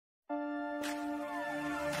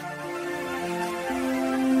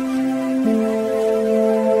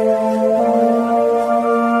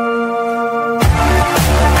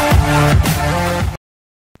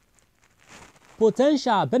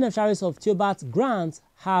potential beneficiaries of Theobarth grant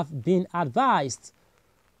have been advised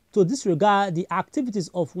to disregard the activities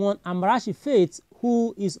of one Amarachi Faith,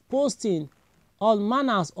 who is posting all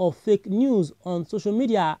manners of fake news on social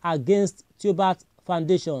media against Theobarth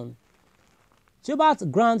Foundation.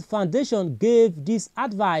 Theobarth Grant Foundation gave this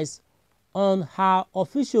advice on her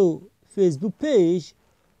official Facebook page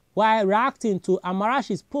while reacting to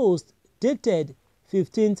Amarachi's post dated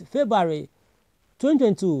 15th February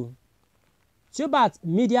 2022. Theobarth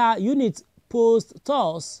Media Unit post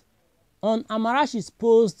thus on Amarachi's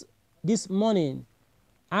post this morning.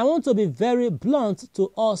 I want to be very blunt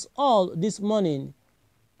to us all this morning.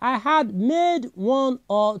 I had made 1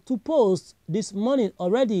 or 2 posts this morning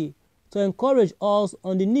already to encourage us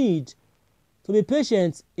on the need to be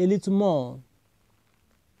patient a little more.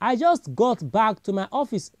 I just got back to my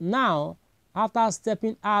office now after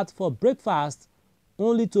stepping out for breakfast,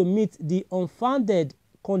 only to meet the unfounded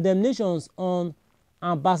condemnations on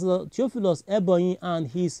Ambassador Theophilus and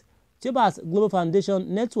his Theobarth Global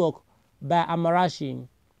Foundation network by Amarachi.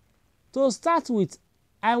 To start with,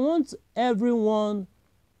 I want everyone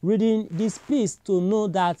reading this piece to know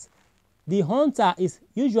that the hunter is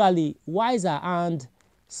usually wiser and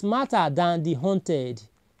smarter than the hunted.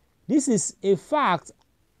 This is a fact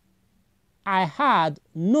I had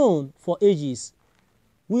known for ages.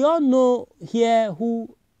 We all know here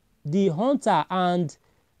who the hunter and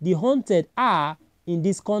the hunted are in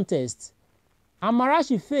this contest.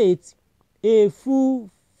 Amarachi Faith, a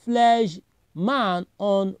full-fledged man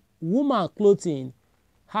on woman clothing,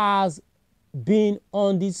 has been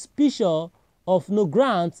on the suspicion of no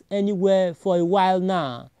grant anywhere for a while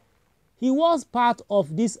now. He was part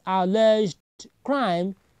of this alleged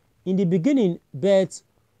crime in the beginning, but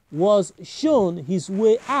was shown his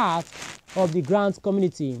way out of the grant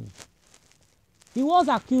community. He was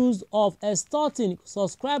accused of extorting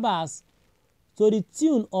subscribers to the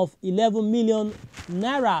tune of 11 million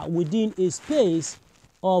naira within a space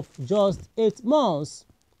of just 8 months.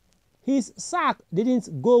 His sack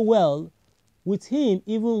didn't go well with him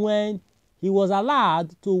even when he was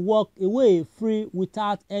allowed to walk away free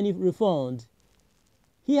without any refund.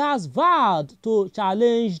 He has vowed to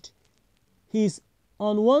challenge his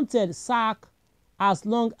unwanted sack as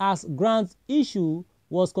long as grant issue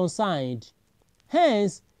was concerned.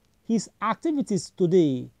 Hence, his activities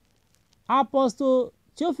today. Apostle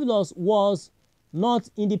Theophilus was not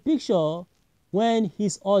in the picture when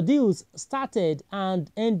his ordeals started and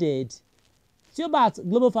ended. Theobarth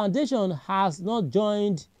Global Foundation has not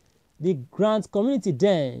joined the grant community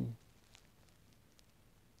then.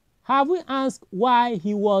 Have we asked why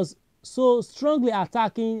he was so strongly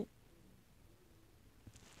attacking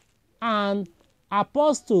an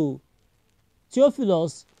Apostle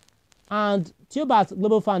Theophilus and Theobarth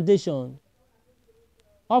Global Foundation?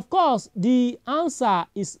 Of course, the answer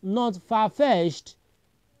is not far-fetched.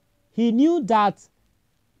 He knew that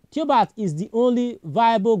Theobarth is the only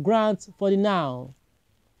viable grant for the now.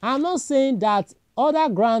 I'm not saying that other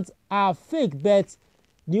grants are fake, but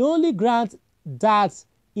the only grant that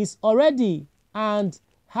is already and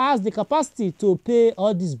has the capacity to pay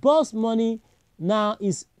or disburse money now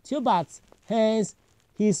is Theobarth, hence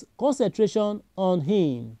his concentration on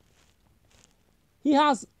him. He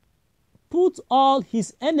has put all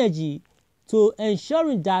his energy to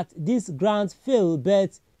ensuring that this grant fail,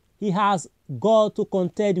 but he has God to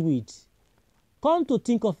contend with. Come to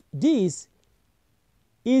think of this,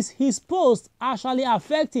 is his post actually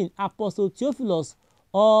affecting Apostle Theophilus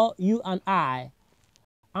or you and I?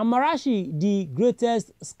 Amarachi, the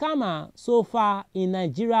greatest scammer so far in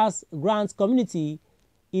Nigeria's grant community,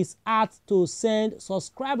 is apt to send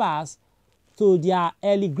subscribers to their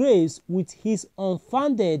early graves with his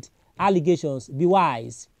unfounded allegations. Be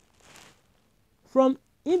wise. From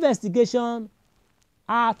investigation,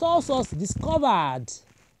 our third source discovered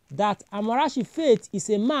that Amarachi Faith is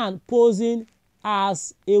a man posing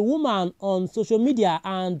as a woman on social media,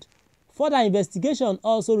 and further investigation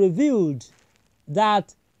also revealed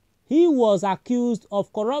that he was accused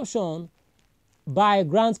of corruption by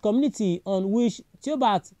grant community, on which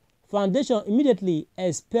Theobarth Foundation immediately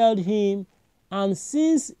expelled him, and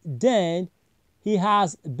since then he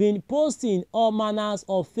has been posting all manners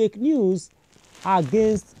of fake news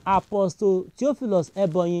against Apostle Theophilus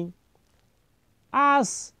Ebonyi.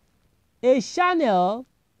 As a channel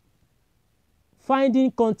finding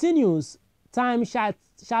continues, time shall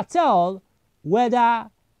tell whether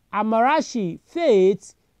Amarachi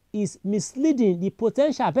Faith is misleading the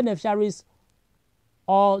potential beneficiaries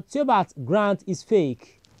or Theobarth grant is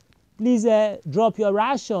fake. Please drop your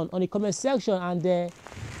reaction on the comment section, and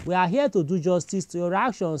we are here to do justice to your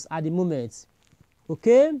reactions at the moment.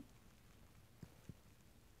 Okay?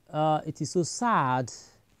 it is so sad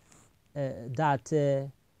that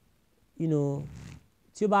you know,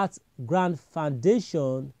 Theobarth Grant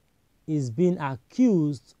Foundation is being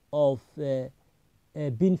accused of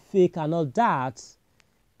being fake and all that,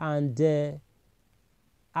 and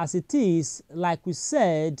as it is, like we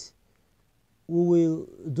said, we will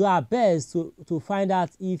do our best to find out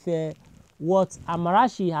if what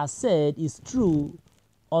Amarachi has said is true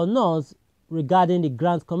or not regarding the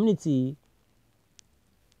grant community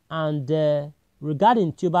and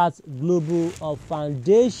regarding Theobarth Global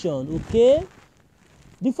Foundation. Okay,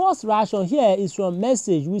 the first reaction here is from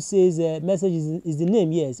Message, which says Message is the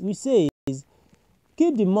name, yes, which says,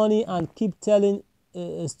 keep the money and keep telling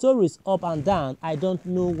stories up and down. I don't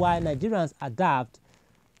know why Nigerians adapt.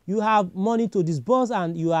 You have money to disburse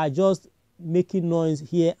and you are just making noise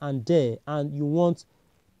here and there, and you want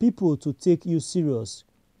people to take you serious.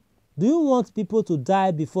 Do you want people to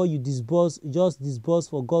die before you disburse? Just disburse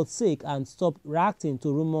for God's sake and stop reacting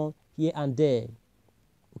to rumor here and there.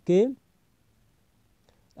 Okay,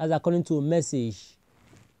 that's according to a Message.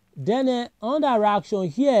 Then another reaction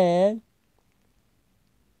here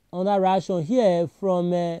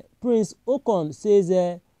from Prince Okon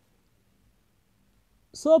says,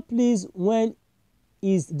 so please, when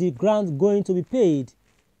is the grant going to be paid?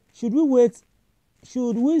 Should we wait?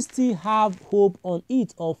 Should we still have hope on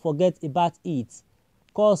it or forget about it?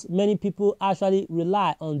 Because many people actually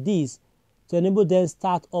rely on this to enable them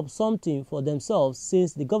start up something for themselves,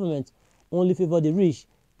 since the government only favor the rich.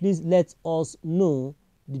 Please let us know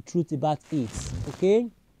the truth about it. Okay,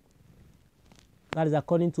 that is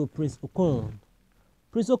according to Prince Okon.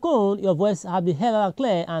 Prince Okon, your voice has been heard and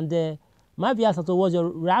clear, and my viewers, what's your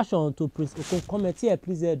reaction to Prince Okon comment here?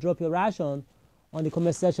 Please drop your reaction on the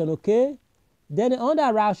comment section. Okay, then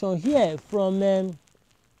another reaction here from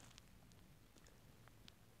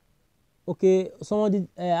okay, someone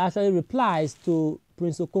actually replies to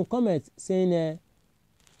Prince Okon comment saying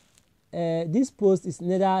this post is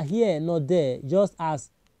neither here nor there, just as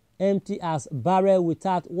empty as barrel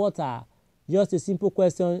without water. Just a simple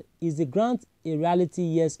question: is the grant a reality,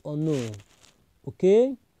 yes or no?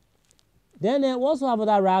 Okay, then we also have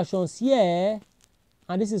other reactions here,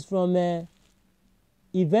 and this is from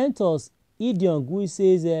Eventus Idion, who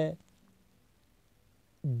says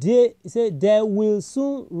they will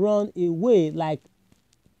soon run away like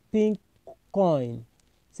pink coin.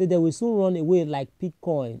 Say they will soon run away like pink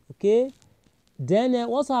coin. Okay, then we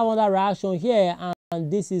also have another reaction here,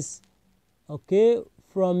 and this is okay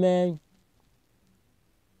from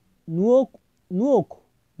Nuok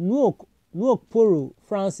Poro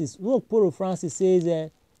Francis. Nuok Poro Francis says,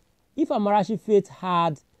 if Amarachi Faith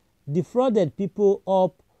had defrauded people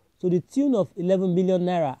up to the tune of 11 million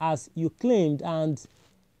naira as you claimed, and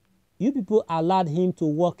you people allowed him to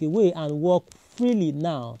walk away and walk freely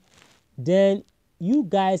now, then you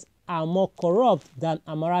guys are more corrupt than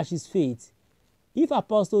Amarachi's Faith. If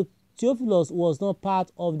Apostle Theophilus was not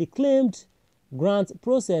part of the claimed grant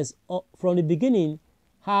process from the beginning,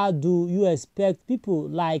 how do you expect people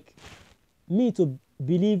like me to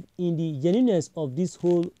believe in the genuineness of this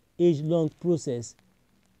whole age-long process?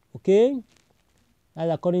 Okay,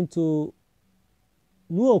 that's according to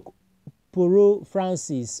Nuok Poro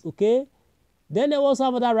Francis. Okay, then there also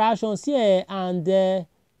have other reactions here, and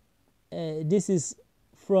this is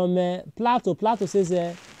from Plato. Plato says,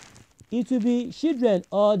 it will be children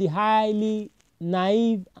or the highly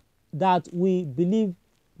naive that we believe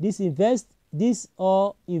this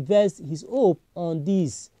or invest his hope on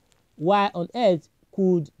this. Why on earth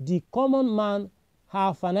could the common man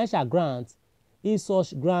have financial grant? If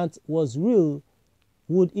such grant was real,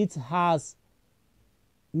 would it has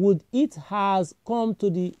come to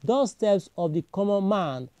the doorsteps of the common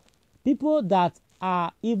man? People that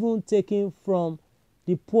are even taking from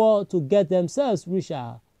the poor to get themselves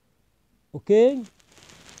richer. Okay,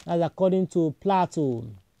 that's according to Plato.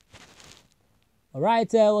 All right,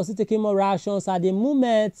 we're still taking more reactions at the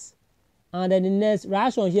moment, and then the next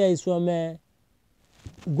reaction here is from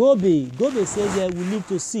Gobi. Gobi says we live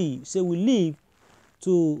to see. Say we live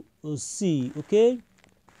to see. Okay.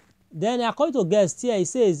 Then according to guest here, he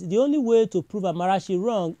says the only way to prove Amarachi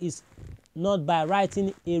wrong is not by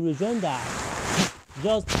writing a rejoinder.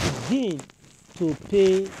 Just begin to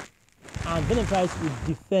pay, and Beneficiaries will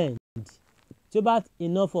defend. Theobarth,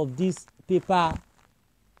 enough of this paper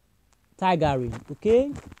tigering. Okay.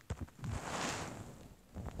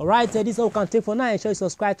 Alright, this is all we can take for now. Ensure you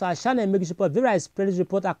subscribe to our channel and make sure you support spread this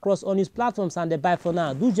report across all news platforms, and bye for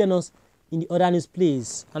now. Do join us in the other news,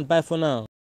 please, and bye for now.